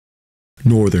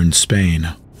Northern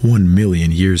Spain, 1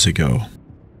 million years ago.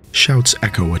 Shouts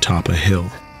echo atop a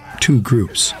hill. Two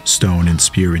groups, stone and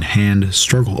spear in hand,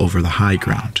 struggle over the high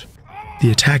ground. The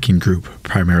attacking group,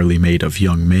 primarily made of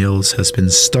young males, has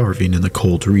been starving in the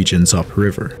cold regions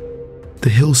upriver. The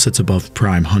hill sits above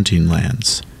prime hunting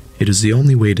lands. It is the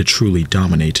only way to truly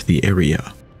dominate the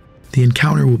area. The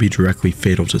encounter will be directly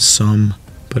fatal to some,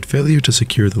 but failure to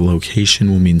secure the location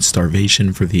will mean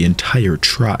starvation for the entire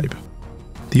tribe.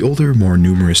 The older, more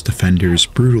numerous defenders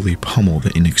brutally pummel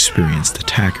the inexperienced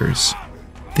attackers.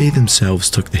 They themselves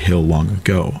took the hill long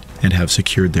ago, and have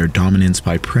secured their dominance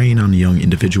by preying on young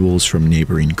individuals from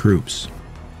neighboring groups.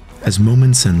 As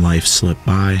moments in life slip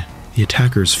by, the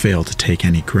attackers fail to take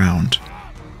any ground.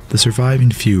 The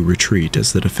surviving few retreat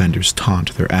as the defenders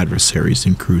taunt their adversaries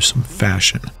in gruesome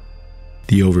fashion.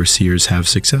 The overseers have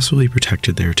successfully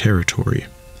protected their territory,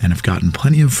 and have gotten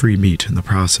plenty of free meat in the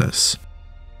process.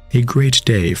 A great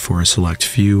day for a select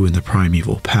few in the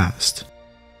primeval past.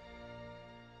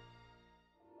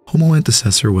 Homo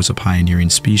Antecessor was a pioneering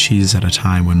species at a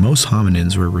time when most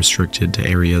hominins were restricted to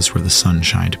areas where the sun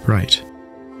shined bright.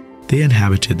 They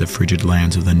inhabited the frigid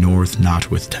lands of the north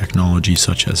not with technology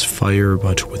such as fire,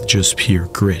 but with just pure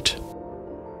grit.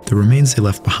 The remains they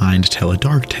left behind tell a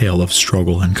dark tale of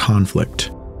struggle and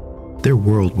conflict. Their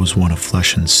world was one of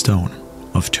flesh and stone,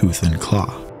 of tooth and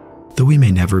claw. Though we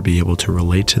may never be able to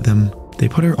relate to them, they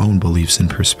put our own beliefs in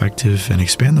perspective and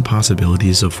expand the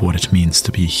possibilities of what it means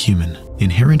to be human,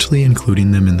 inherently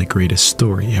including them in the greatest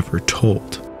story ever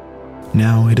told.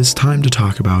 Now it is time to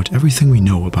talk about everything we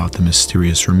know about the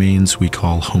mysterious remains we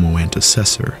call Homo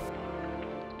Antecessor.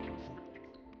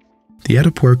 The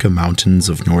Atapuerca Mountains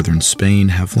of northern Spain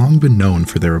have long been known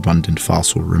for their abundant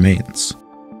fossil remains.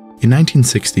 In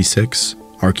 1966,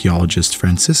 archaeologist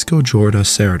Francisco Jorda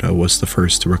Cerda was the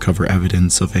first to recover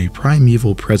evidence of a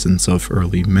primeval presence of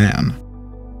early man.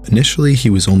 Initially, he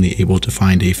was only able to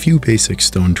find a few basic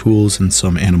stone tools and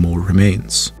some animal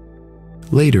remains.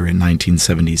 Later in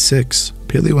 1976,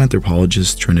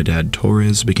 paleoanthropologist Trinidad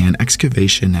Torres began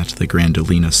excavation at the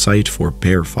Grandolina site for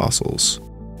bear fossils.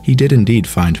 He did indeed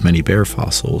find many bear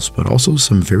fossils, but also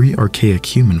some very archaic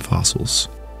human fossils.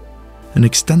 An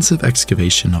extensive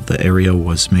excavation of the area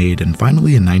was made, and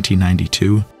finally in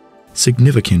 1992,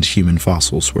 significant human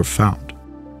fossils were found.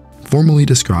 Formally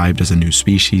described as a new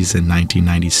species in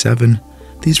 1997,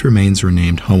 these remains were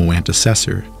named Homo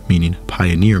Antecessor, meaning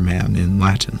pioneer man in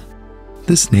Latin.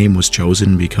 This name was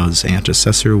chosen because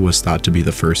Antecessor was thought to be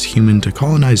the first human to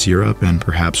colonize Europe and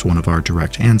perhaps one of our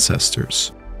direct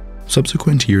ancestors.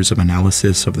 Subsequent years of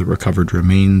analysis of the recovered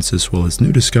remains as well as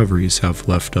new discoveries have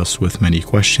left us with many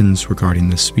questions regarding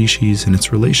this species and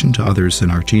its relation to others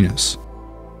in our genus.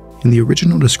 In the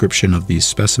original description of these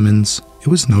specimens, it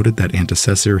was noted that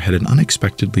Antecessor had an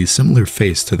unexpectedly similar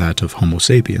face to that of Homo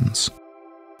sapiens.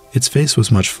 Its face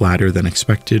was much flatter than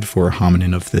expected for a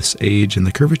hominin of this age, and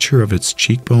the curvature of its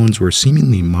cheekbones were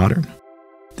seemingly modern.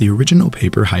 The original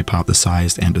paper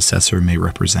hypothesized Antecessor may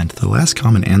represent the last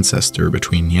common ancestor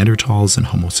between Neanderthals and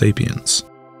Homo sapiens.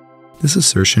 This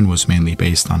assertion was mainly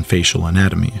based on facial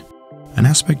anatomy, an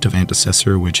aspect of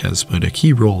Antecessor which has played a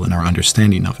key role in our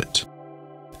understanding of it.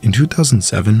 In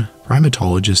 2007,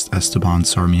 primatologist Esteban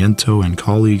Sarmiento and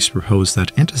colleagues proposed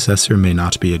that Antecessor may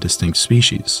not be a distinct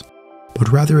species,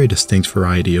 but rather a distinct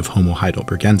variety of Homo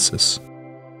heidelbergensis.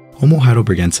 Homo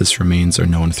heidelbergensis remains are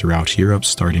known throughout Europe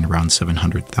starting around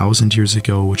 700,000 years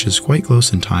ago, which is quite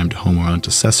close in time to Homo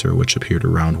Antecessor, which appeared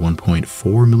around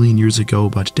 1.4 million years ago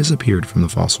but disappeared from the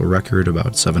fossil record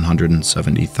about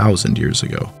 770,000 years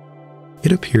ago.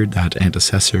 It appeared that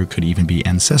Antecessor could even be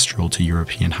ancestral to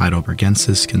European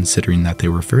heidelbergensis, considering that they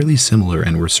were fairly similar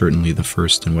and were certainly the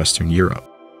first in Western Europe.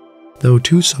 Though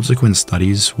two subsequent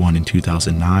studies, one in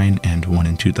 2009 and one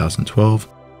in 2012,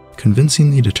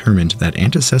 convincingly determined that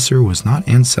Antecessor was not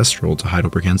ancestral to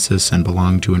heidelbergensis and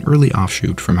belonged to an early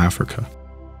offshoot from Africa.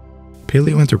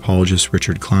 Paleoanthropologist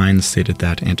Richard Klein stated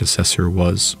that Antecessor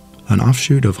was an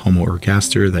offshoot of Homo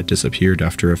ergaster that disappeared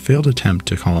after a failed attempt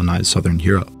to colonize southern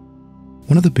Europe.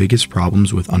 One of the biggest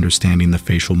problems with understanding the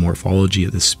facial morphology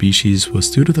of this species was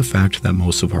due to the fact that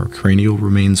most of our cranial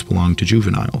remains belong to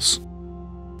juveniles.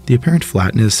 The apparent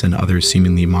flatness and other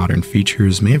seemingly modern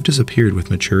features may have disappeared with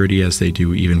maturity, as they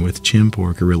do even with chimp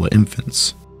or gorilla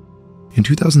infants. In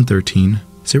 2013,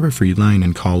 Sarah Friedlein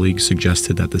and colleagues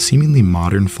suggested that the seemingly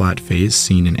modern flat face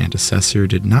seen in Antecessor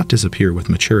did not disappear with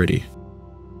maturity.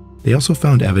 They also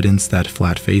found evidence that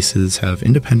flat faces have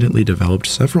independently developed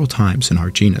several times in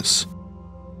our genus.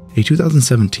 A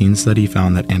 2017 study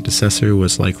found that Antecessor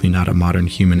was likely not a modern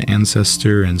human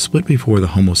ancestor and split before the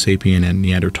Homo sapien and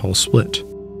Neanderthal split.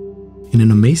 In an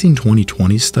amazing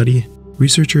 2020 study,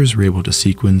 researchers were able to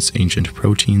sequence ancient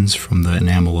proteins from the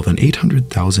enamel of an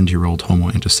 800,000-year-old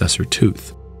Homo Antecessor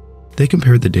tooth. They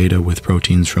compared the data with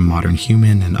proteins from modern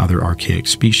human and other archaic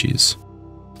species.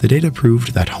 The data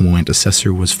proved that Homo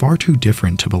Antecessor was far too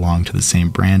different to belong to the same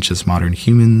branch as modern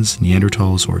humans,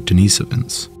 Neanderthals, or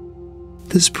Denisovans.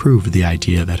 This proved the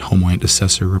idea that Homo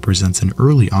Antecessor represents an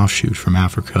early offshoot from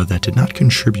Africa that did not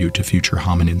contribute to future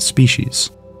hominin species.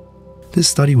 This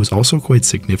study was also quite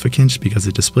significant because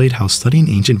it displayed how studying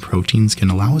ancient proteins can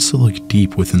allow us to look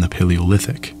deep within the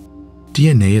Paleolithic.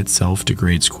 DNA itself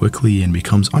degrades quickly and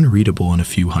becomes unreadable in a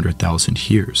few 100,000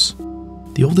 years.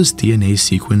 The oldest DNA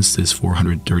sequenced is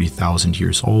 430,000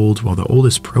 years old, while the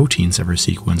oldest proteins ever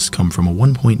sequenced come from a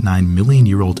 1.9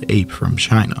 million-year-old ape from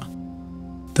China.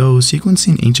 Though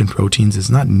sequencing ancient proteins is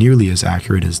not nearly as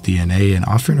accurate as DNA and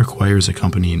often requires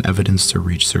accompanying evidence to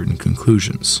reach certain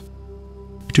conclusions.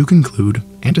 To conclude,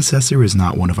 Antecessor is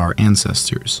not one of our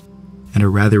ancestors, and are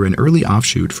rather an early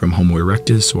offshoot from Homo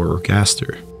erectus or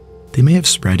ergaster. They may have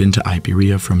spread into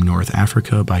Iberia from North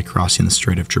Africa by crossing the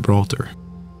Strait of Gibraltar.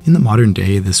 In the modern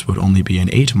day, this would only be an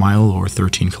 8-mile or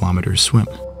 13-kilometer swim.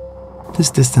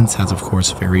 This distance has of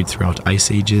course varied throughout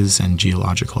ice ages and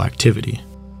geological activity.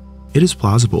 It is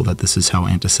plausible that this is how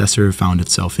Antecessor found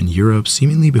itself in Europe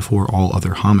seemingly before all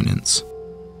other hominins.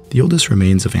 The oldest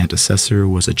remains of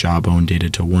Antecessor was a jawbone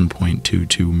dated to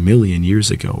 1.22 million years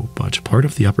ago, but part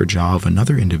of the upper jaw of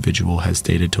another individual has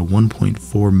dated to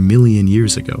 1.4 million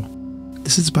years ago.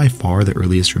 This is by far the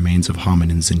earliest remains of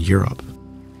hominins in Europe.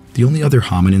 The only other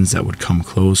hominins that would come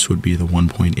close would be the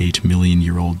 1.8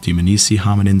 million-year-old Dmanisi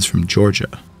hominins from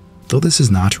Georgia. Though this is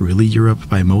not really Europe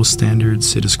by most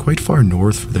standards, it is quite far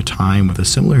north for the time with a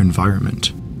similar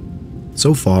environment.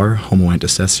 So far, Homo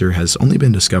Antecessor has only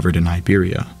been discovered in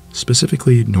Iberia,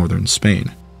 specifically northern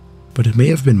Spain, but it may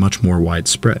have been much more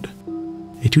widespread.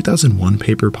 A 2001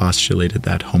 paper postulated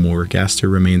that Homo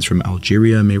ergaster remains from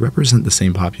Algeria may represent the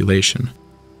same population,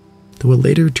 though a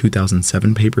later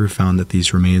 2007 paper found that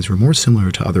these remains were more similar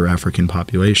to other African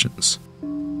populations.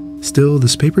 Still,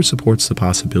 this paper supports the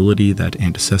possibility that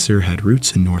Antecessor had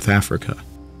roots in North Africa.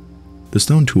 The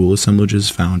stone tool assemblages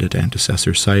found at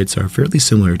Antecessor sites are fairly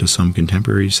similar to some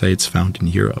contemporary sites found in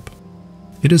Europe.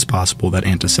 It is possible that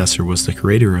Antecessor was the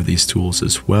creator of these tools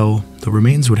as well, though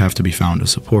remains would have to be found to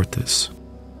support this.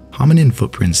 Hominin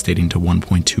footprints dating to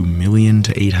 1.2 million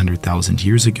to 800,000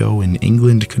 years ago in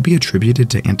England could be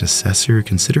attributed to Antecessor,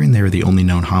 considering they are the only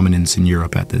known hominins in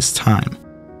Europe at this time.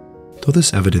 Though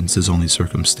this evidence is only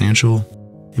circumstantial,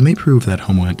 it may prove that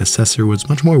Homo Antecessor was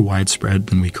much more widespread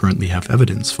than we currently have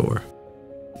evidence for.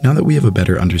 Now that we have a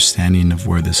better understanding of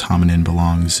where this hominin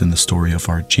belongs in the story of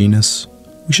our genus,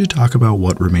 we should talk about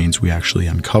what remains we actually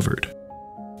uncovered.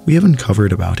 We have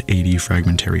uncovered about 80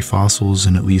 fragmentary fossils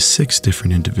in at least 6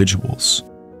 different individuals.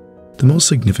 The most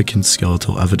significant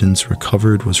skeletal evidence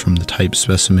recovered was from the type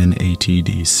specimen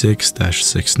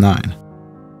ATD6-69.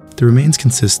 The remains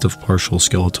consist of partial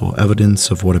skeletal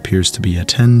evidence of what appears to be a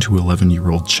 10 to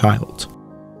 11-year-old child.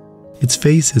 Its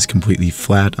face is completely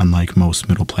flat, unlike most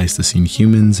Middle Pleistocene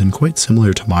humans, and quite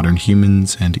similar to modern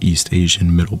humans and East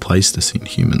Asian Middle Pleistocene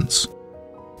humans.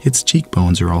 Its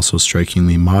cheekbones are also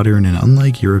strikingly modern and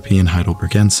unlike European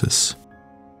Heidelbergensis.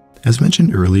 As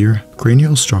mentioned earlier,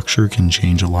 cranial structure can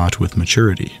change a lot with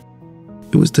maturity.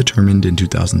 It was determined in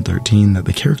 2013 that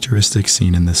the characteristics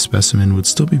seen in this specimen would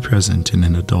still be present in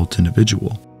an adult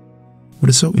individual. What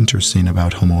is so interesting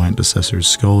about Homo Antecessor's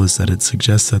skull is that it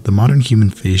suggests that the modern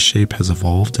human face shape has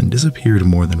evolved and disappeared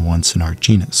more than once in our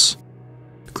genus.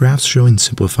 Graphs showing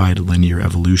simplified linear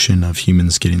evolution of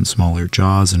humans getting smaller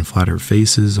jaws and flatter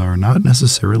faces are not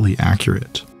necessarily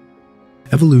accurate.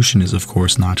 Evolution is of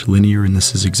course not linear, and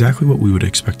this is exactly what we would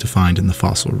expect to find in the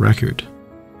fossil record.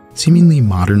 Seemingly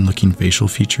modern-looking facial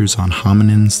features on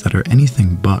hominins that are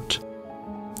anything but.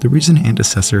 The reason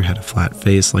Antecessor had a flat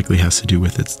face likely has to do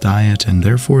with its diet and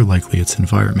therefore likely its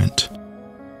environment.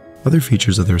 Other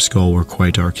features of their skull were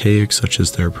quite archaic, such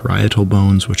as their parietal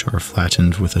bones, which are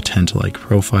flattened with a tent-like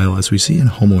profile as we see in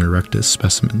Homo erectus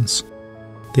specimens.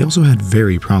 They also had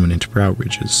very prominent brow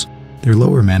ridges. Their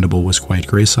lower mandible was quite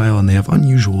gracile and they have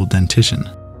unusual dentition.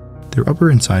 Their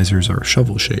upper incisors are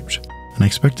shovel-shaped, an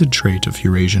expected trait of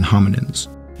Eurasian hominins,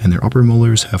 and their upper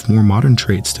molars have more modern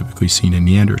traits typically seen in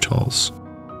Neanderthals.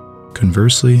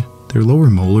 Conversely, their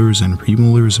lower molars and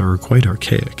premolars are quite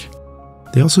archaic.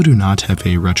 They also do not have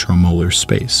a retromolar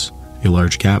space, a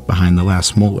large gap behind the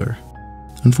last molar.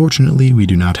 Unfortunately, we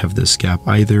do not have this gap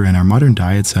either, and our modern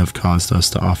diets have caused us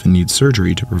to often need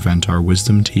surgery to prevent our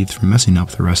wisdom teeth from messing up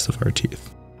the rest of our teeth.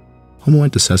 Homo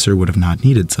Antecessor would have not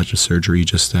needed such a surgery,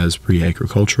 just as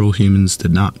pre-agricultural humans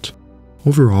did not.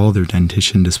 Overall, their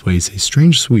dentition displays a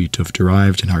strange suite of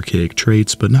derived and archaic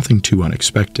traits, but nothing too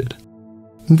unexpected.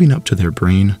 Moving up to their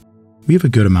brain, we have a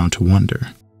good amount to wonder.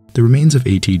 The remains of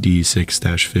ATD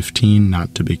 6-15,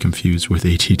 not to be confused with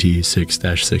ATD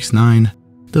 6-69,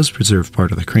 does preserve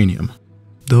part of the cranium,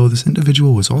 though this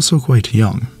individual was also quite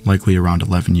young, likely around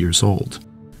 11 years old.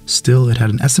 Still, it had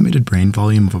an estimated brain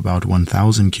volume of about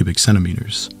 1,000 cubic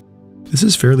centimeters. This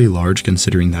is fairly large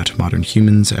considering that modern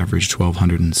humans average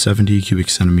 1,270 cubic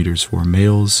centimeters for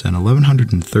males and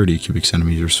 1,130 cubic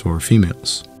centimeters for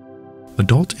females.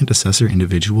 Adult antecessor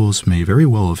individuals may very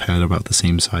well have had about the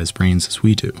same size brains as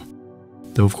we do,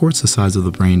 though of course the size of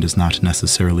the brain does not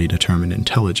necessarily determine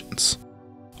intelligence.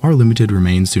 Our limited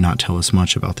remains do not tell us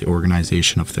much about the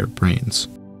organization of their brains.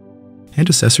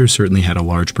 Antecessors certainly had a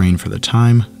large brain for the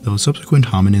time, though subsequent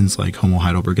hominins like Homo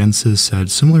heidelbergensis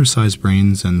had similar sized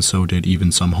brains, and so did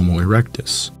even some Homo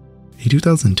erectus. A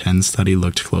 2010 study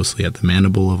looked closely at the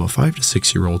mandible of a 5 to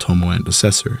 6-year-old Homo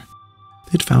antecessor.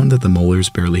 It found that the molars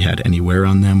barely had any wear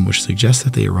on them, which suggests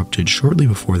that they erupted shortly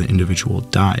before the individual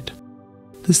died.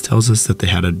 This tells us that they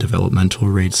had a developmental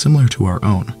rate similar to our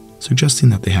own, suggesting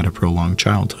that they had a prolonged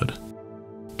childhood.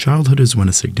 Childhood is when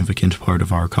a significant part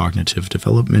of our cognitive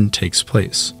development takes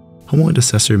place. Homo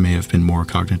antecessor may have been more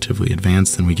cognitively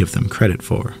advanced than we give them credit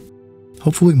for.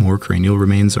 Hopefully more cranial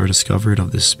remains are discovered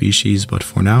of this species, but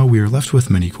for now we are left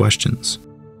with many questions.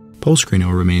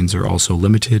 Postcranial remains are also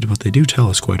limited, but they do tell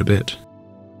us quite a bit.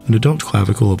 An adult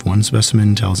clavicle of one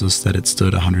specimen tells us that it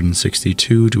stood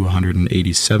 162 to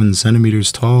 187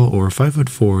 centimeters tall, or 5 foot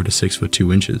 4 to 6 foot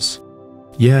 2 inches.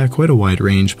 Yeah, quite a wide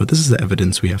range, but this is the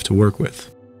evidence we have to work with.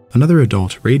 Another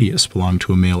adult radius belonged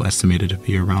to a male estimated to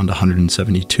be around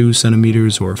 172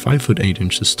 centimeters or 5 foot 8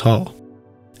 inches tall.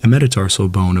 A metatarsal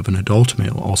bone of an adult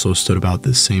male also stood about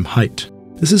this same height.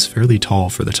 This is fairly tall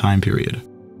for the time period.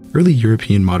 Early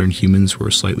European modern humans were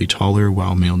slightly taller,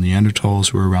 while male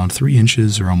Neanderthals were around 3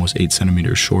 inches or almost 8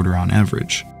 centimeters shorter on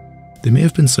average. They may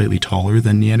have been slightly taller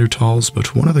than Neanderthals,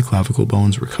 but one of the clavicle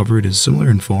bones recovered is similar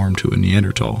in form to a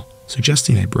Neanderthal,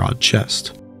 suggesting a broad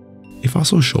chest. A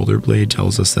fossil shoulder blade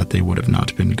tells us that they would have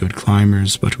not been good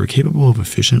climbers, but were capable of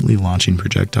efficiently launching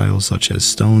projectiles such as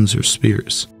stones or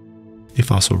spears. A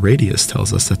fossil radius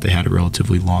tells us that they had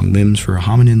relatively long limbs for a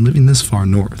hominin living this far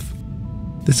north.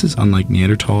 This is unlike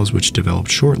Neanderthals, which developed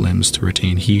short limbs to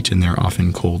retain heat in their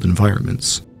often cold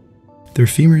environments. Their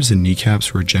femurs and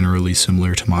kneecaps were generally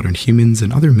similar to modern humans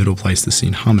and other Middle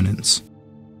Pleistocene hominins.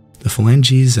 The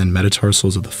phalanges and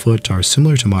metatarsals of the foot are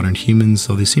similar to modern humans,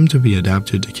 though they seem to be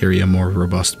adapted to carry a more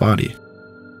robust body.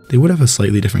 They would have a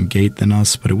slightly different gait than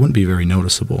us, but it wouldn't be very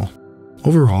noticeable.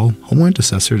 Overall, Homo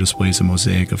antecessor displays a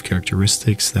mosaic of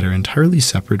characteristics that are entirely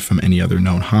separate from any other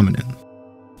known hominin.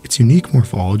 Its unique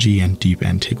morphology and deep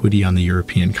antiquity on the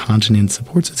European continent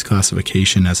supports its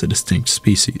classification as a distinct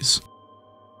species.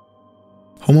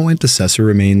 Homo antecessor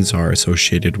remains are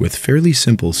associated with fairly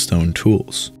simple stone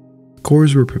tools.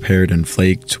 Cores were prepared and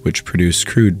flaked, which produced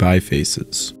crude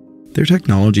bifaces. Their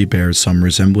technology bears some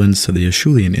resemblance to the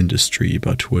Acheulean industry,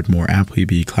 but would more aptly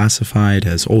be classified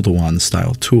as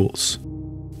Oldowan-style tools.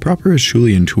 Proper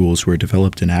Acheulean tools were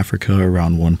developed in Africa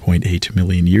around 1.8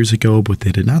 million years ago, but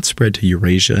they did not spread to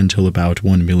Eurasia until about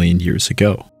 1 million years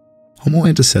ago. Homo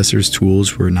antecessor's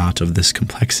tools were not of this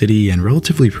complexity and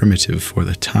relatively primitive for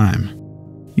the time.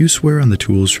 Use wear on the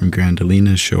tools from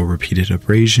Grandolina show repeated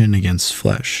abrasion against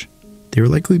flesh. They are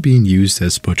likely being used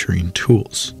as butchering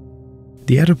tools.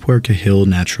 The Atapuerca Hill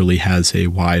naturally has a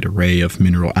wide array of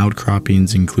mineral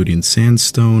outcroppings including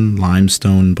sandstone,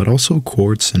 limestone, but also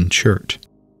quartz and chert.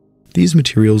 These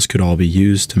materials could all be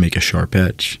used to make a sharp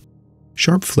edge.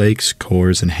 Sharp flakes,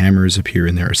 cores, and hammers appear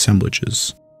in their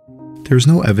assemblages. There is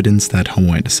no evidence that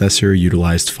Homo antecessor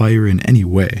utilized fire in any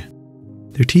way.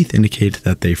 Their teeth indicate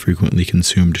that they frequently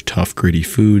consumed tough, gritty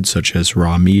food such as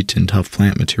raw meat and tough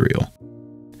plant material.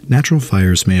 Natural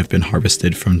fires may have been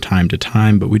harvested from time to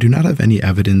time, but we do not have any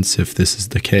evidence if this is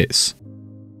the case.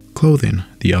 Clothing,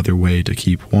 the other way to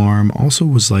keep warm, also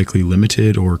was likely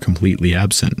limited or completely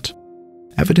absent.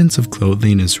 Evidence of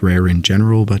clothing is rare in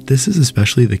general, but this is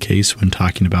especially the case when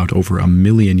talking about over 1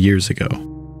 million years ago.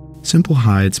 Simple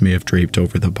hides may have draped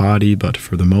over the body, but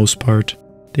for the most part,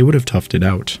 they would have toughed it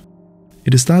out.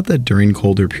 It is thought that during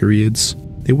colder periods,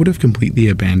 they would have completely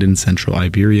abandoned central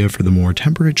Iberia for the more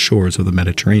temperate shores of the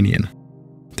Mediterranean.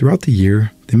 Throughout the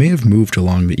year, they may have moved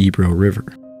along the Ebro River.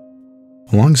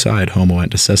 Alongside Homo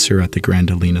antecessor at the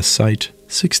Grandolina site,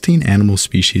 16 animal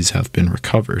species have been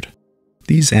recovered.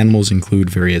 These animals include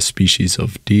various species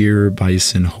of deer,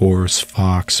 bison, horse,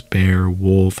 fox, bear,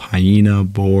 wolf, hyena,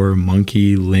 boar,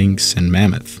 monkey, lynx, and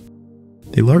mammoth.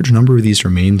 A large number of these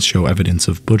remains show evidence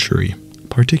of butchery,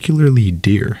 particularly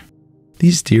deer.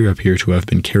 These deer appear to have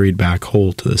been carried back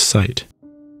whole to the site.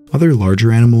 Other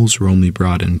larger animals were only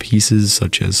brought in pieces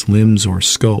such as limbs or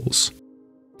skulls.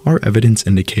 Our evidence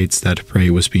indicates that prey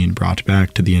was being brought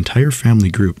back to the entire family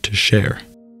group to share.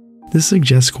 This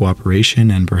suggests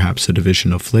cooperation and perhaps a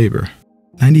division of labor.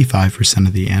 95%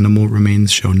 of the animal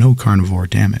remains show no carnivore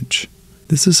damage.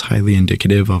 This is highly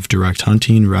indicative of direct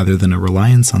hunting rather than a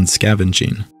reliance on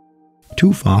scavenging.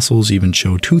 2 fossils even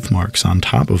show tooth marks on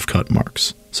top of cut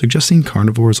marks, suggesting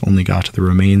carnivores only got to the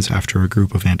remains after a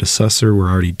group of antecessor were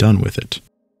already done with it.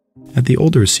 At the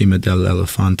older Cima del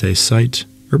Elefante site,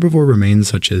 herbivore remains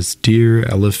such as deer,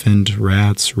 elephant,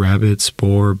 rats, rabbits,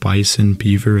 boar, bison,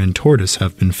 beaver, and tortoise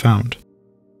have been found.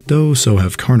 Though so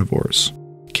have carnivores.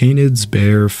 Canids,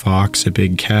 bear, fox, a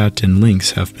big cat, and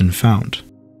lynx have been found.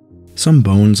 Some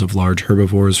bones of large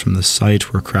herbivores from the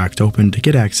site were cracked open to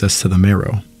get access to the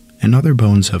marrow, and other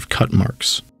bones have cut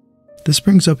marks. This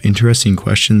brings up interesting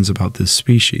questions about this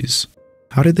species.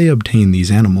 How did they obtain these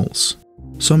animals?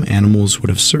 Some animals would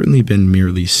have certainly been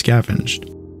merely scavenged,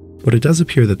 but it does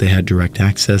appear that they had direct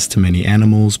access to many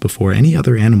animals before any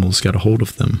other animals got a hold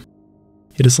of them.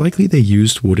 It is likely they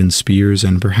used wooden spears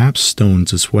and perhaps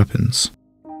stones as weapons.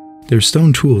 Their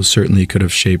stone tools certainly could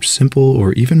have shaped simple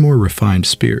or even more refined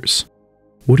spears.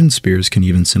 Wooden spears can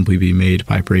even simply be made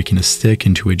by breaking a stick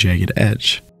into a jagged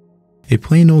edge. A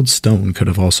plain old stone could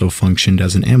have also functioned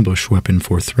as an ambush weapon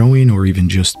for throwing or even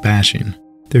just bashing.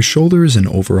 Their shoulders and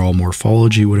overall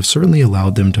morphology would have certainly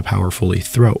allowed them to powerfully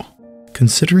throw.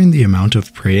 Considering the amount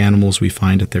of prey animals we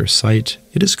find at their site,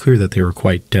 it is clear that they were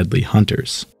quite deadly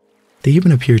hunters. They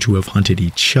even appear to have hunted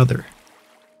each other.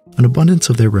 An abundance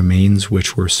of their remains,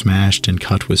 which were smashed and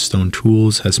cut with stone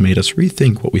tools, has made us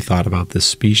rethink what we thought about this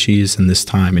species and this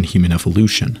time in human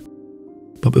evolution.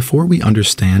 But before we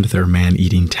understand their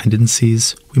man-eating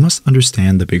tendencies, we must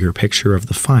understand the bigger picture of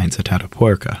the finds at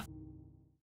Atapuerca.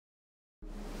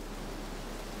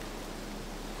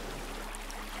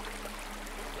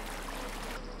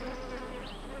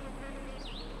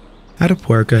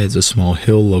 Atapuerca is a small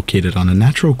hill located on a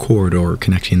natural corridor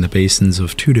connecting the basins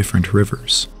of 2 different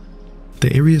rivers.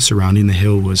 The area surrounding the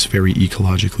hill was very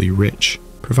ecologically rich,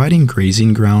 providing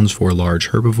grazing grounds for large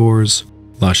herbivores,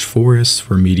 lush forests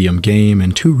for medium game,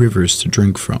 and 2 rivers to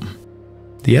drink from.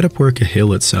 The Atapuerca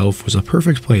Hill itself was a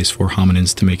perfect place for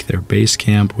hominins to make their base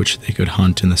camp, which they could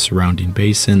hunt in the surrounding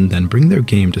basin, then bring their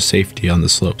game to safety on the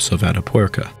slopes of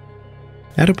Atapuerca.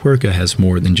 Atapuerca has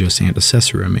more than just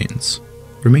antecessor remains.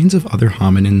 Remains of other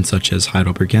hominins such as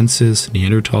Heidelbergensis,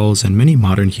 Neanderthals, and many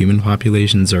modern human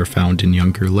populations are found in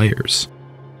younger layers.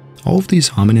 All of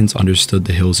these hominins understood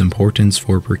the hill's importance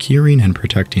for procuring and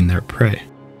protecting their prey.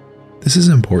 This is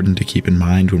important to keep in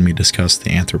mind when we discuss the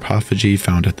anthropophagy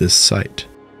found at this site.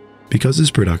 Because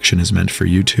this production is meant for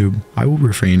YouTube, I will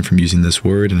refrain from using this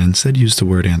word and instead use the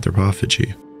word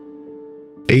anthropophagy.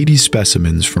 80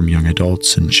 specimens from young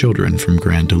adults and children from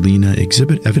Grandolina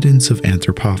exhibit evidence of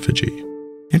anthropophagy.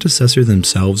 Antecessor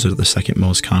themselves are the second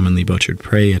most commonly butchered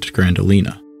prey at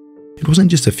Grandolina. It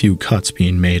wasn't just a few cuts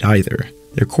being made either,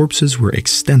 their corpses were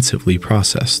extensively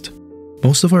processed.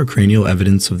 Most of our cranial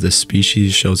evidence of this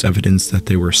species shows evidence that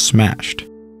they were smashed.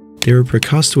 They were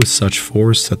percussed with such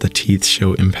force that the teeth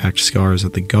show impact scars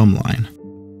at the gum line.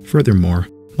 Furthermore,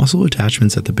 muscle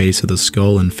attachments at the base of the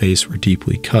skull and face were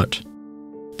deeply cut.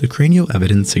 The cranial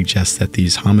evidence suggests that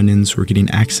these hominins were getting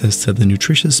access to the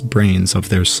nutritious brains of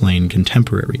their slain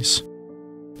contemporaries.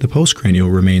 The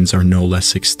postcranial remains are no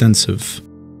less extensive.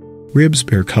 Ribs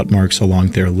bear cut marks along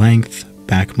their length,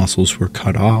 back muscles were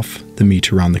cut off, the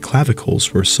meat around the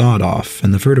clavicles were sawed off,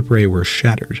 and the vertebrae were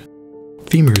shattered.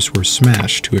 Femurs were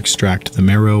smashed to extract the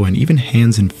marrow, and even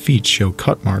hands and feet show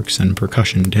cut marks and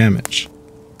percussion damage.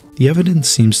 The evidence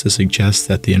seems to suggest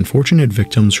that the unfortunate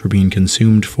victims were being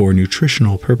consumed for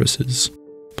nutritional purposes.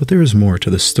 But there is more to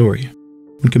the story.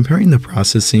 When comparing the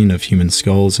processing of human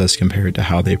skulls as compared to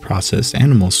how they processed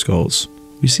animal skulls,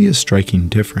 we see a striking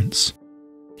difference.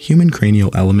 Human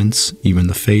cranial elements, even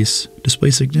the face,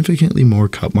 display significantly more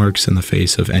cut marks in the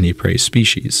face of any prey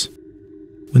species.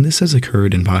 When this has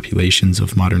occurred in populations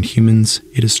of modern humans,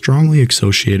 it is strongly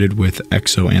associated with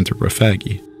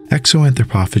exoanthropophagy.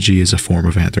 Exoanthropophagy is a form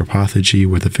of anthropophagy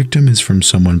where the victim is from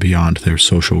someone beyond their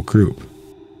social group,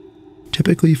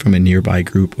 typically from a nearby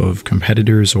group of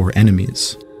competitors or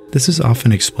enemies. This is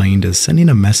often explained as sending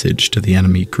a message to the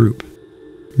enemy group.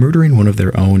 Murdering one of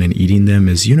their own and eating them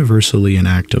is universally an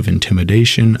act of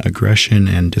intimidation, aggression,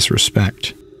 and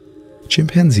disrespect.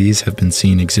 Chimpanzees have been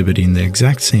seen exhibiting the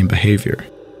exact same behavior.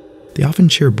 They often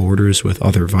share borders with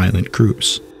other violent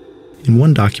groups. In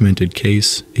one documented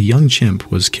case, a young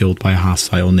chimp was killed by a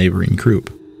hostile neighboring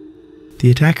group. The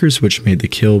attackers which made the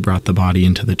kill brought the body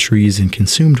into the trees and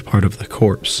consumed part of the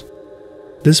corpse.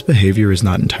 This behavior is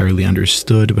not entirely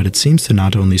understood, but it seems to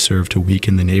not only serve to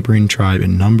weaken the neighboring tribe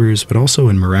in numbers, but also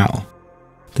in morale.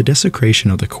 The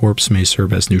desecration of the corpse may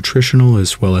serve as nutritional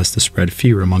as well as to spread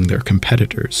fear among their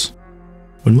competitors.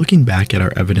 When looking back at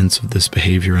our evidence of this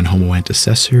behavior in Homo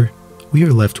Antecessor, we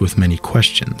are left with many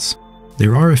questions.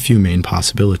 There are a few main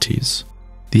possibilities.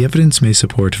 The evidence may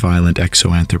support violent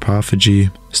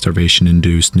exoanthropophagy,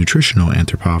 starvation-induced nutritional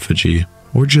anthropophagy,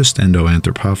 or just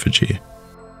endoanthropophagy.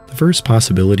 The first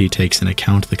possibility takes into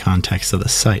account the context of the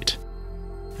site.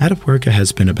 Atapuerca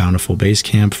has been a bountiful base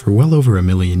camp for well over 1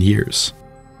 million years.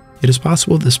 It is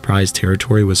possible this prized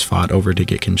territory was fought over to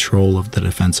get control of the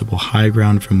defensible high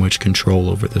ground from which control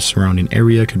over the surrounding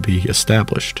area could be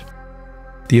established.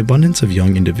 The abundance of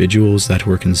young individuals that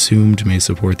were consumed may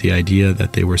support the idea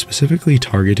that they were specifically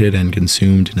targeted and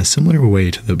consumed in a similar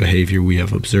way to the behavior we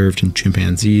have observed in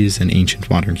chimpanzees and ancient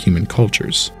modern human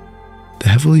cultures. The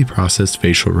heavily processed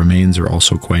facial remains are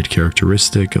also quite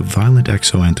characteristic of violent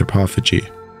exoanthropophagy.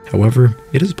 However,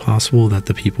 it is possible that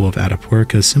the people of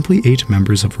Atapuerca simply ate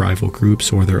members of rival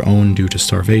groups or their own due to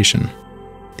starvation.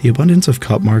 The abundance of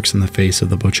cut marks on the face of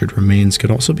the butchered remains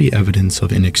could also be evidence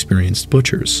of inexperienced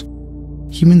butchers.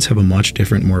 Humans have a much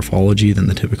different morphology than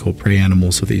the typical prey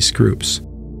animals of these groups.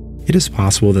 It is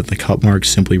possible that the cut marks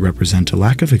simply represent a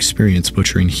lack of experience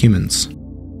butchering humans.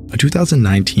 A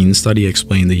 2019 study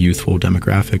explained the youthful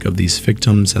demographic of these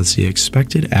victims as the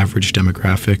expected average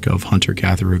demographic of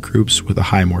hunter-gatherer groups with a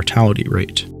high mortality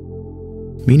rate,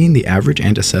 meaning the average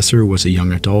antecessor was a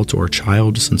young adult or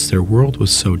child since their world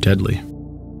was so deadly.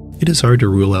 It is hard to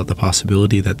rule out the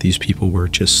possibility that these people were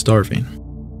just starving.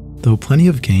 Though plenty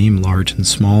of game, large and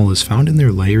small, is found in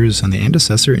their lairs and the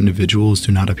antecessor individuals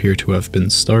do not appear to have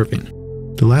been starving.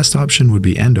 The last option would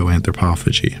be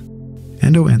endoanthropophagy.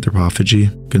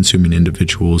 Endoanthropophagy, consuming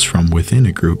individuals from within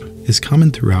a group, is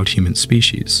common throughout human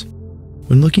species.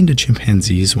 When looking to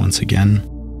chimpanzees once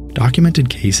again, documented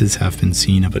cases have been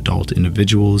seen of adult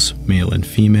individuals, male and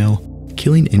female,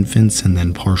 killing infants and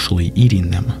then partially eating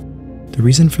them. The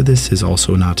reason for this is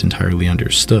also not entirely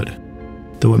understood,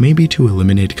 though it may be to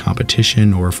eliminate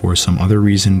competition or for some other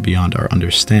reason beyond our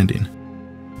understanding.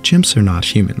 Chimps are not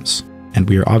humans, and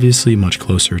we are obviously much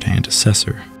closer to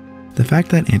antecessor. The fact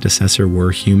that antecessor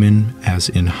were human, as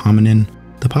in hominin,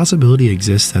 the possibility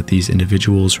exists that these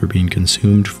individuals were being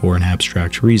consumed for an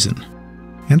abstract reason.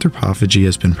 Anthropophagy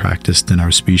has been practiced in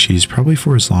our species probably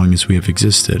for as long as we have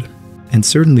existed, and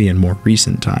certainly in more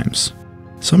recent times.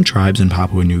 Some tribes in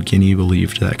Papua New Guinea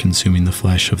believed that consuming the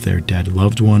flesh of their dead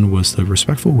loved one was the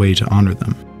respectful way to honor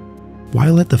them. Why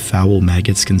let the foul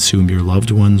maggots consume your loved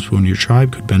ones when your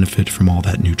tribe could benefit from all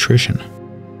that nutrition?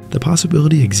 The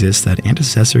possibility exists that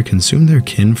antecessor consumed their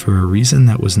kin for a reason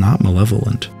that was not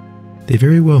malevolent. They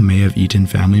very well may have eaten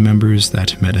family members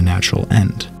that met a natural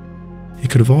end.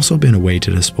 It could have also been a way to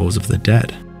dispose of the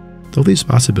dead. Though these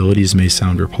possibilities may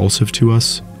sound repulsive to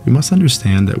us, we must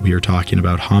understand that we are talking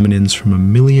about hominins from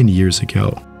 1 million years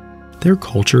ago. Their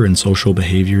culture and social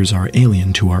behaviors are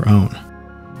alien to our own.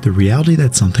 The reality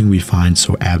that something we find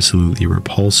so absolutely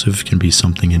repulsive can be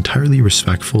something entirely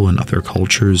respectful in other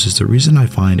cultures is the reason I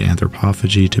find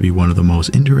anthropophagy to be one of the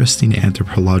most interesting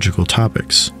anthropological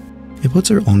topics. It puts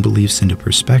our own beliefs into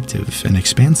perspective and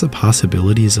expands the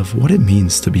possibilities of what it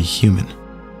means to be human.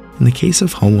 In the case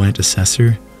of Homo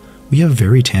Antecessor, we have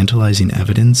very tantalizing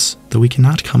evidence, though we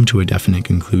cannot come to a definite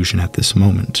conclusion at this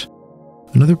moment.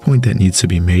 Another point that needs to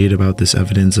be made about this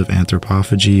evidence of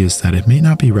anthropophagy is that it may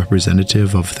not be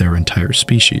representative of their entire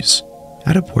species.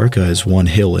 Atapuerca is one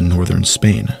hill in northern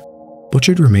Spain.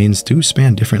 Butchered remains do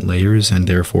span different layers and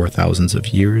therefore thousands of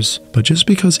years, but just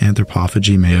because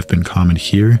anthropophagy may have been common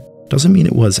here, doesn't mean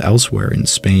it was elsewhere in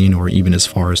Spain or even as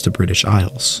far as the British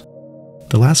Isles.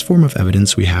 The last form of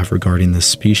evidence we have regarding this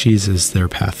species is their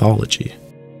pathology.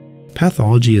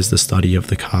 Pathology is the study of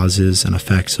the causes and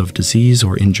effects of disease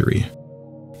or injury.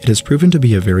 It has proven to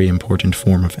be a very important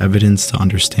form of evidence to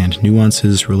understand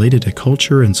nuances related to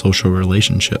culture and social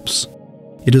relationships.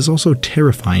 It is also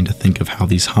terrifying to think of how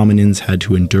these hominins had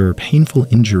to endure painful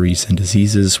injuries and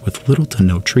diseases with little to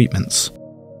no treatments.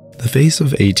 The face of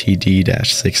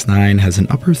ATD-69 has an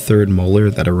upper third molar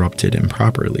that erupted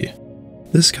improperly.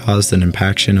 This caused an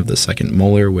impaction of the second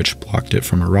molar which blocked it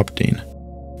from erupting.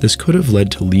 This could have led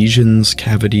to lesions,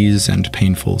 cavities, and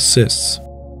painful cysts.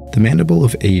 The mandible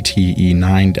of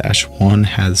ATE9-1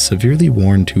 has severely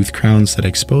worn tooth crowns that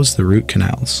expose the root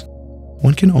canals.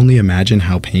 One can only imagine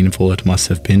how painful it must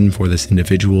have been for this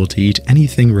individual to eat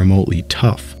anything remotely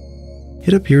tough.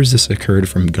 It appears this occurred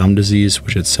from gum disease,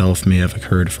 which itself may have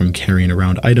occurred from carrying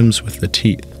around items with the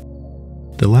teeth.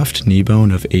 The left knee bone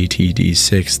of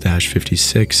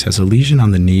ATD6-56 has a lesion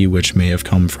on the knee which may have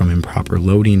come from improper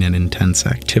loading and intense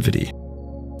activity.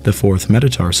 The fourth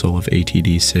metatarsal of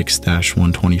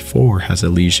ATD6-124 has a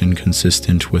lesion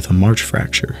consistent with a march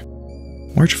fracture.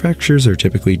 March fractures are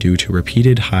typically due to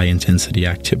repeated high-intensity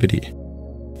activity.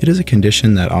 It is a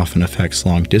condition that often affects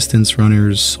long-distance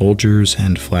runners, soldiers,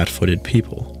 and flat-footed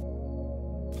people.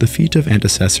 The feet of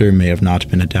Antecessor may have not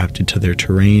been adapted to their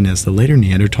terrain, as the later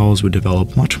Neanderthals would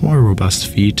develop much more robust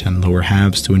feet and lower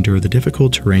halves to endure the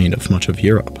difficult terrain of much of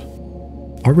Europe.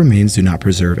 Our remains do not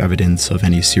preserve evidence of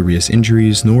any serious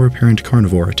injuries nor apparent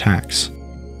carnivore attacks.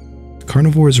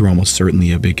 Carnivores were almost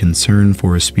certainly a big concern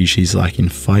for a species lacking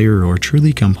fire or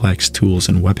truly complex tools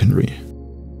and weaponry.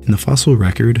 In the fossil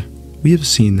record, we have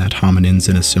seen that hominins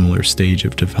in a similar stage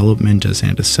of development as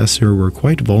Antecessor were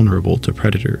quite vulnerable to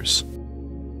predators.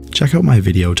 Check out my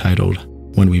video titled,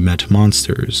 "When We Met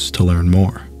Monsters," to learn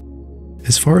more.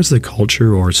 As far as the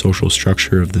culture or social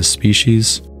structure of this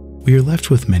species, we are left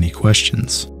with many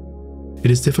questions. It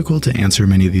is difficult to answer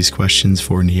many of these questions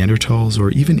for Neanderthals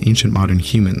or even ancient modern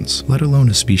humans, let alone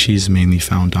a species mainly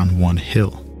found on one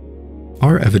hill.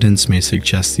 Our evidence may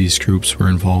suggest these groups were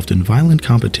involved in violent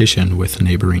competition with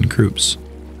neighboring groups.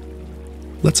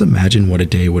 Let's imagine what a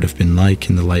day would have been like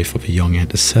in the life of a young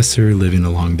Antecessor living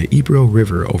along the Ebro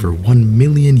River over 1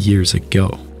 million years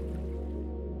ago.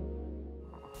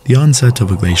 The onset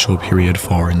of a glacial period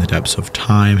far in the depths of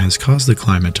time has caused the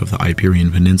climate of the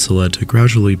Iberian Peninsula to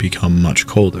gradually become much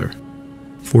colder.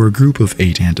 For a group of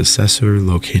 8 Antecessor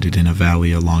located in a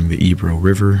valley along the Ebro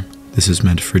River, this has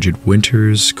meant frigid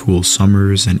winters, cool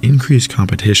summers, and increased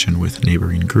competition with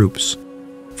neighboring groups.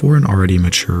 For an already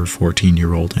mature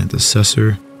 14-year-old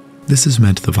Antecessor, this has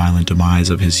meant the violent demise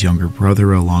of his younger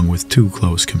brother along with 2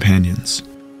 close companions.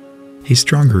 A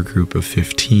stronger group of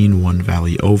 15 one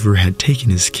valley over had taken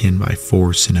his kin by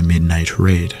force in a midnight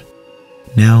raid.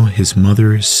 Now his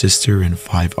mother, sister, and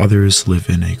 5 others live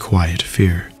in a quiet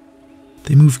fear.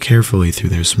 They move carefully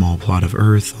through their small plot of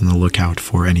earth on the lookout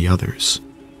for any others.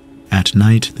 At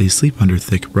night, they sleep under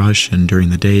thick brush, and during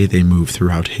the day they move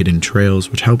throughout hidden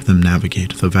trails which help them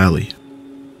navigate the valley.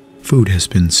 Food has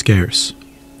been scarce.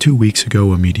 2 weeks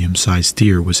ago, a medium-sized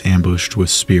deer was ambushed with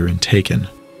spear and taken.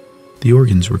 The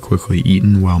organs were quickly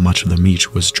eaten while much of the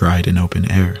meat was dried in open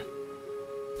air.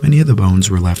 Many of the bones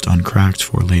were left uncracked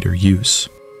for later use.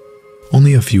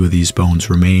 Only a few of these bones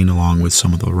remain along with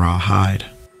some of the raw hide.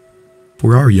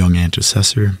 For our young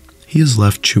Antecessor, he is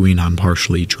left chewing on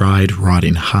partially dried,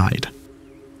 rotting hide.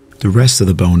 The rest of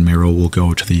the bone marrow will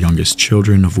go to the youngest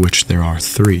children, of which there are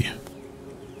 3.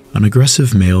 An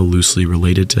aggressive male loosely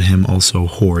related to him also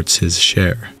hoards his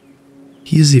share.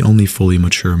 He is the only fully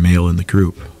mature male in the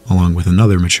group, along with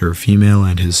another mature female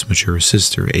and his mature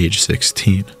sister, age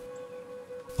 16.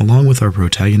 Along with our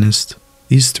protagonist,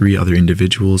 these 3 other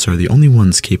individuals are the only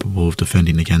ones capable of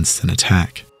defending against an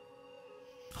attack.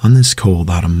 On this cold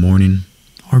autumn morning,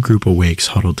 our group awakes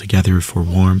huddled together for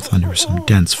warmth under some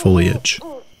dense foliage.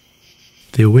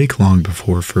 They awake long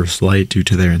before first light due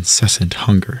to their incessant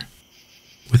hunger.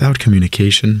 Without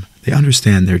communication, they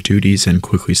understand their duties and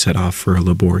quickly set off for a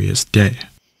laborious day.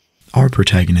 Our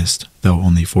protagonist, though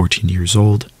only 14 years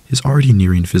old, is already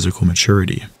nearing physical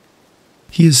maturity.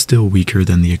 He is still weaker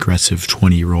than the aggressive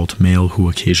 20-year-old male who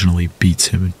occasionally beats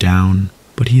him down,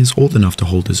 but he is old enough to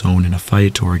hold his own in a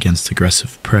fight or against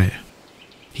aggressive prey.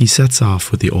 He sets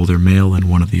off with the older male and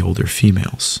one of the older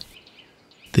females.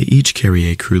 They each carry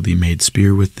a crudely made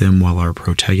spear with them, while our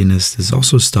protagonist is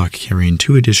also stuck carrying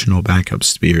 2 additional backup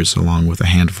spears along with a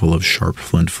handful of sharp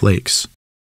flint flakes.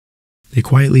 They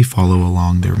quietly follow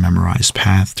along their memorized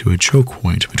path to a choke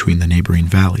point between the neighboring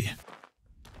valley.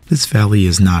 This valley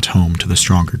is not home to the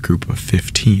stronger group of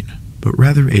 15, but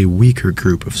rather a weaker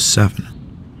group of 7.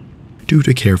 Due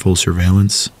to careful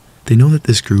surveillance, they know that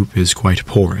this group is quite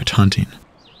poor at hunting.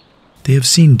 They have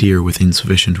seen deer with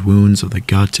insufficient wounds of the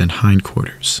gut and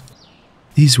hindquarters.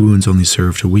 These wounds only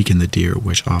serve to weaken the deer,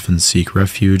 which often seek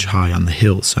refuge high on the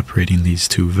hill separating these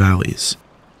 2 valleys.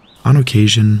 On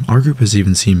occasion, our group has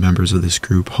even seen members of this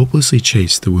group hopelessly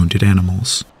chase the wounded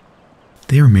animals.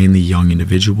 They are mainly young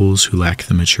individuals who lack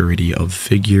the maturity of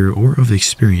figure or of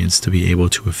experience to be able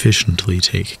to efficiently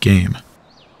take game.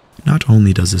 Not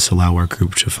only does this allow our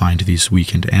group to find these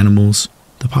weakened animals,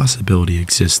 the possibility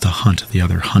exists to hunt the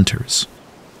other hunters.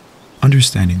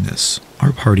 Understanding this,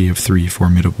 our party of 3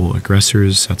 formidable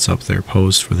aggressors sets up their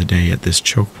post for the day at this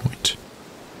choke point.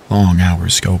 Long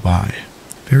hours go by.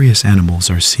 Various animals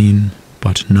are seen,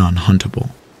 but none huntable.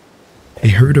 A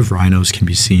herd of rhinos can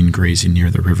be seen grazing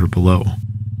near the river below,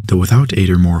 though without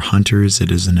 8 or more hunters, it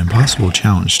is an impossible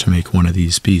challenge to make one of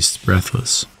these beasts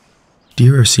breathless.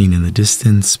 Deer are seen in the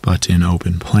distance, but in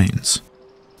open plains.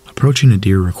 Approaching a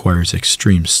deer requires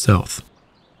extreme stealth.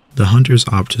 The hunters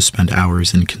opt to spend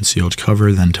hours in concealed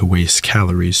cover than to waste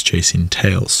calories chasing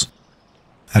tails.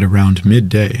 At around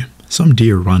midday, some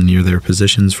deer run near their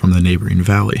positions from the neighboring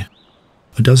valley.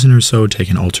 A dozen or so take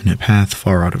an alternate path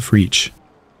far out of reach.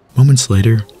 Moments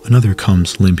later, another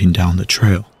comes limping down the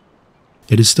trail.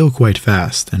 It is still quite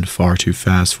fast, and far too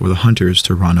fast for the hunters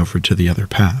to run over to the other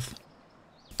path.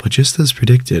 But just as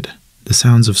predicted, the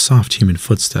sounds of soft human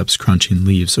footsteps crunching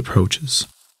leaves approaches.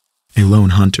 A lone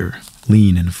hunter,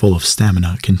 lean and full of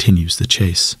stamina, continues the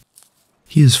chase.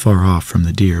 He is far off from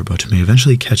the deer, but may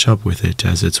eventually catch up with it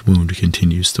as its wound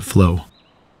continues to flow.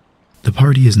 The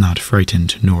party is not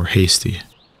frightened nor hasty.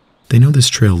 They know this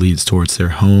trail leads towards their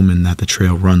home and that the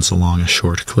trail runs along a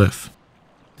short cliff.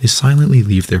 They silently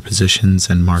leave their positions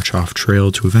and march off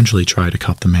trail to eventually try to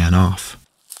cut the man off.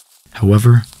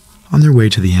 However, on their way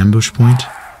to the ambush point,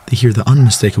 they hear the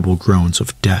unmistakable groans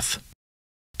of death.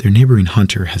 Their neighboring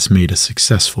hunter has made a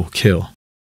successful kill.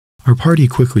 Our party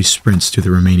quickly sprints to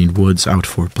the remaining woods out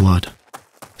for blood.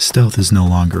 Stealth is no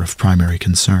longer of primary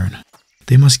concern.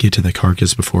 They must get to the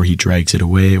carcass before he drags it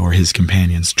away or his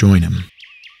companions join him.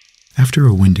 After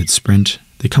a winded sprint,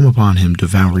 they come upon him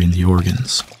devouring the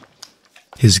organs.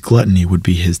 His gluttony would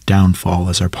be his downfall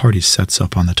as our party sets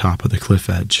up on the top of the cliff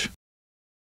edge.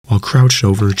 While crouched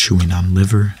over chewing on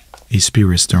liver, a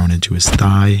spear is thrown into his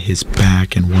thigh, his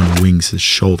back, and one wings his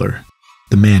shoulder.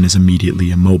 The man is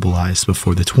immediately immobilized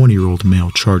before the 20-year-old male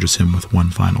charges him with one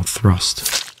final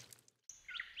thrust.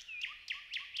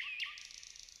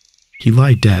 He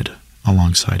lies dead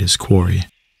alongside his quarry.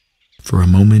 For a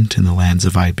moment in the lands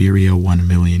of Iberia 1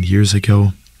 million years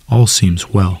ago, all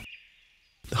seems well.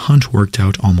 The hunt worked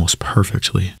out almost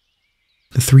perfectly.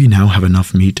 The three now have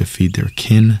enough meat to feed their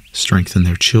kin, strengthen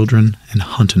their children, and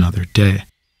hunt another day.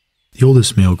 The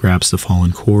oldest male grabs the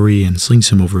fallen quarry and slings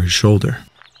him over his shoulder.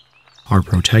 Our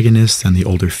protagonist and the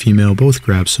older female both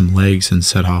grab some legs and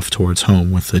set off towards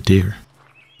home with the deer.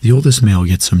 The oldest male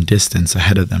gets some distance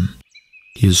ahead of them.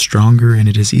 He is stronger and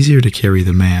it is easier to carry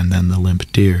the man than the limp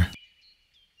deer.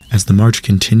 As the march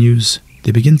continues,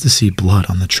 they begin to see blood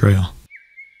on the trail.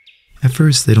 At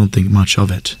first, they don't think much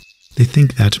of it. They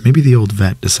think that maybe the old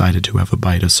vet decided to have a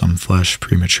bite of some flesh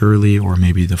prematurely, or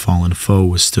maybe the fallen foe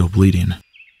was still bleeding.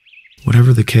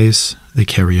 Whatever the case, they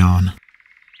carry on.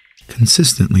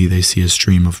 Consistently, they see a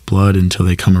stream of blood until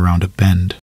they come around a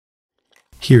bend.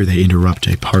 Here they interrupt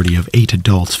a party of 8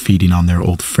 adults feeding on their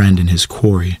old friend in his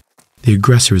quarry. The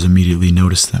aggressors immediately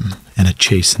notice them, and a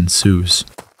chase ensues.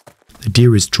 The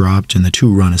deer is dropped and the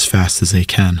two run as fast as they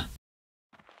can.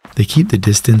 They keep the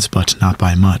distance, but not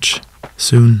by much.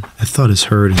 Soon, a thud is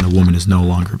heard and the woman is no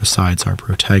longer beside our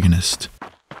protagonist.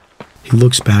 He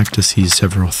looks back to see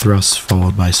several thrusts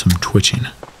followed by some twitching.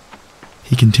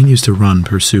 He continues to run,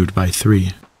 pursued by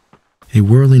 3. A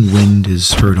whirling wind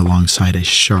is heard alongside a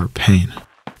sharp pain.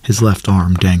 His left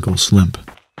arm dangles limp.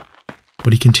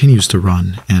 But he continues to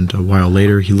run, and a while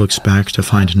later he looks back to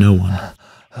find no one.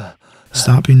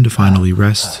 Stopping to finally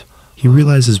rest, he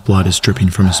realizes blood is dripping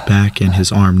from his back and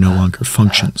his arm no longer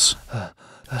functions.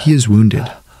 He is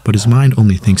wounded, but his mind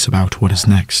only thinks about what is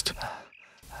next.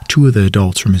 2 of the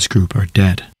adults from his group are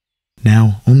dead.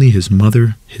 Now, only his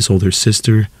mother, his older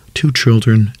sister, 2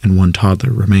 children, and 1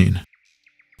 toddler remain.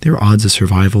 Their odds of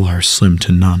survival are slim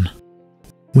to none.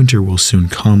 Winter will soon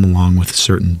come along with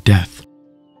certain death.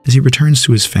 As he returns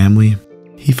to his family,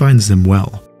 he finds them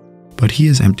well, but he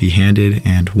is empty-handed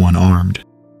and one-armed.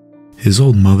 His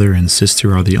old mother and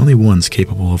sister are the only ones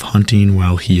capable of hunting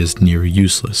while he is near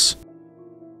useless.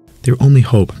 Their only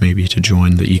hope may be to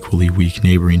join the equally weak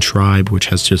neighboring tribe which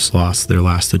has just lost their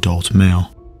last adult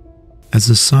male. As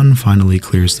the sun finally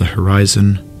clears the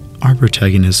horizon, our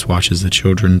protagonist watches the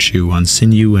children chew on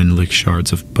sinew and lick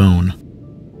shards of bone.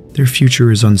 Their future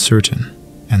is uncertain,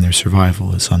 and their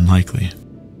survival is unlikely.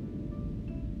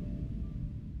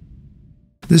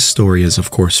 This story is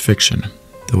of course fiction,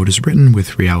 though it is written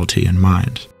with reality in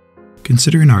mind.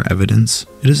 Considering our evidence,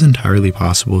 it is entirely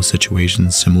possible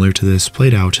situations similar to this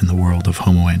played out in the world of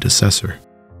Homo Antecessor.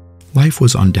 Life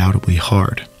was undoubtedly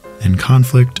hard, and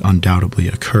conflict undoubtedly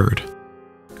occurred.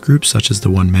 Groups such as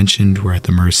the one mentioned were at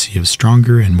the mercy of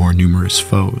stronger and more numerous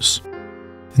foes.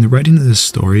 In the writing of this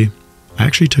story, I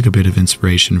actually took a bit of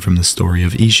inspiration from the story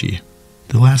of Ishi,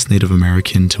 the last Native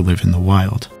American to live in the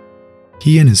wild.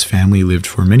 He and his family lived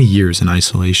for many years in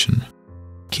isolation,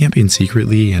 camping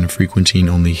secretly and frequenting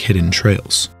only hidden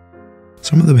trails.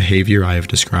 Some of the behavior I have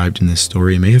described in this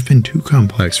story may have been too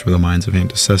complex for the minds of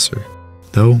Antecessor,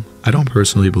 though I don't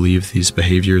personally believe these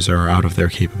behaviors are out of their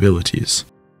capabilities.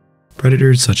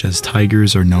 Predators such as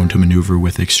tigers are known to maneuver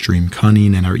with extreme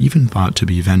cunning and are even thought to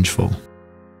be vengeful.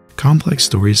 Complex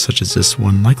stories such as this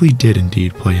one likely did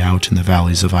indeed play out in the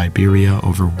valleys of Iberia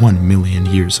over 1 million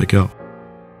years ago.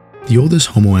 The oldest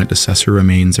Homo Antecessor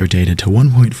remains are dated to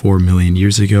 1.4 million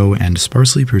years ago and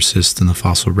sparsely persist in the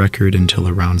fossil record until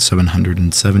around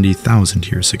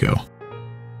 770,000 years ago.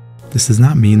 This does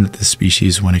not mean that this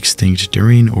species went extinct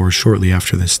during or shortly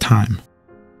after this time.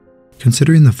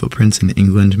 Considering the footprints in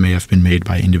England may have been made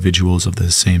by individuals of the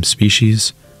same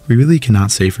species, we really cannot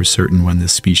say for certain when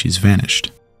this species vanished.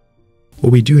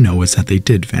 What we do know is that they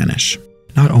did vanish.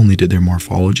 Not only did their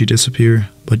morphology disappear,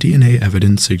 but DNA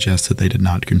evidence suggests that they did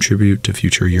not contribute to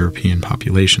future European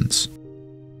populations.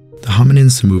 The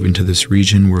hominins to move into this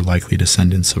region were likely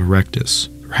descendants of Erectus,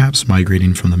 perhaps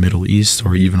migrating from the Middle East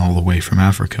or even all the way from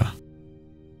Africa.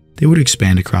 They would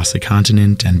expand across the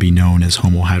continent and be known as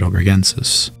Homo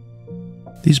heidelbergensis.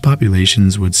 These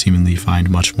populations would seemingly find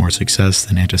much more success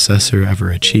than Antecessor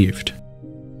ever achieved.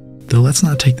 Though let's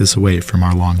not take this away from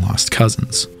our long-lost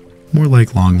cousins, more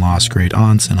like long-lost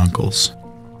great-aunts and uncles.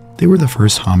 They were the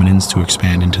first hominins to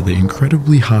expand into the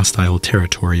incredibly hostile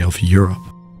territory of Europe.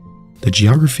 The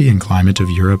geography and climate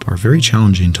of Europe are very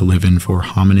challenging to live in for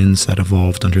hominins that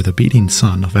evolved under the beating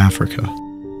sun of Africa.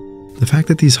 The fact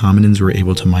that these hominins were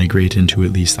able to migrate into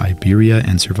at least Iberia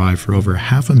and survive for over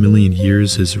 500,000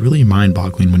 years is really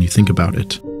mind-boggling when you think about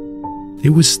it. They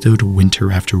withstood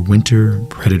winter after winter,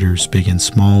 predators big and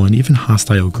small, and even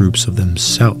hostile groups of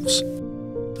themselves.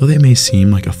 Though they may seem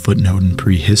like a footnote in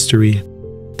prehistory,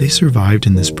 they survived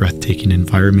in this breathtaking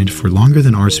environment for longer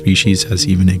than our species has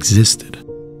even existed.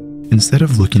 Instead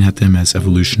of looking at them as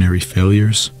evolutionary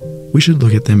failures, we should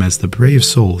look at them as the brave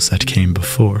souls that came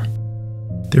before.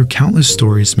 Their countless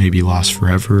stories may be lost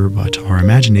forever, but our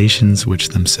imaginations, which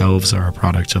themselves are a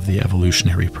product of the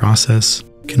evolutionary process,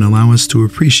 can allow us to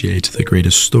appreciate the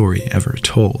greatest story ever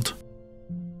told.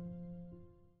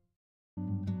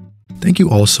 Thank you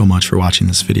all so much for watching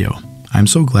this video. I'm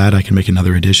so glad I can make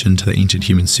another addition to the Ancient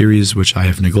Human series, which I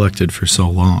have neglected for so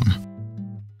long.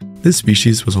 This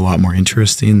species was a lot more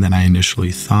interesting than I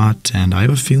initially thought, and I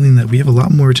have a feeling that we have a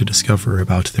lot more to discover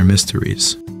about their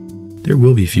mysteries. There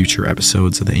will be future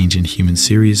episodes of the Ancient Human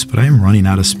series, but I am running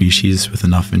out of species with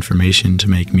enough information to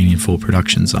make meaningful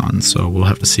productions on, so we'll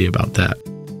have to see about that.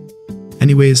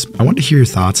 Anyways, I want to hear your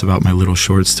thoughts about my little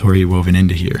short story woven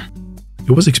into here.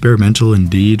 It was experimental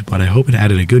indeed, but I hope it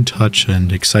added a good touch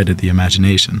and excited the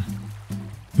imagination.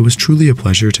 It was truly a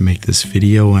pleasure to make this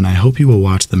video, and I hope you will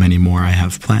watch the many more I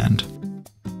have planned.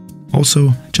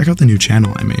 Also, check out the new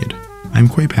channel I made. I am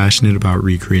quite passionate about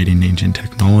recreating ancient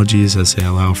technologies as they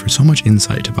allow for so much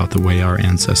insight about the way our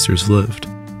ancestors lived.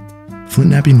 Flint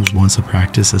knapping was once a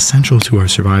practice essential to our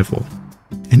survival,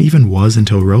 and even was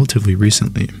until relatively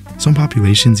recently. Some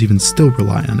populations even still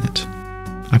rely on it.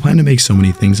 I plan to make so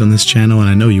many things on this channel, and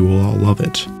I know you will all love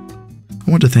it.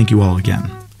 I want to thank you all again.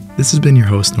 This has been your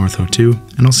host,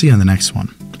 Northo2, and I'll see you on the next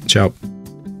one. Ciao.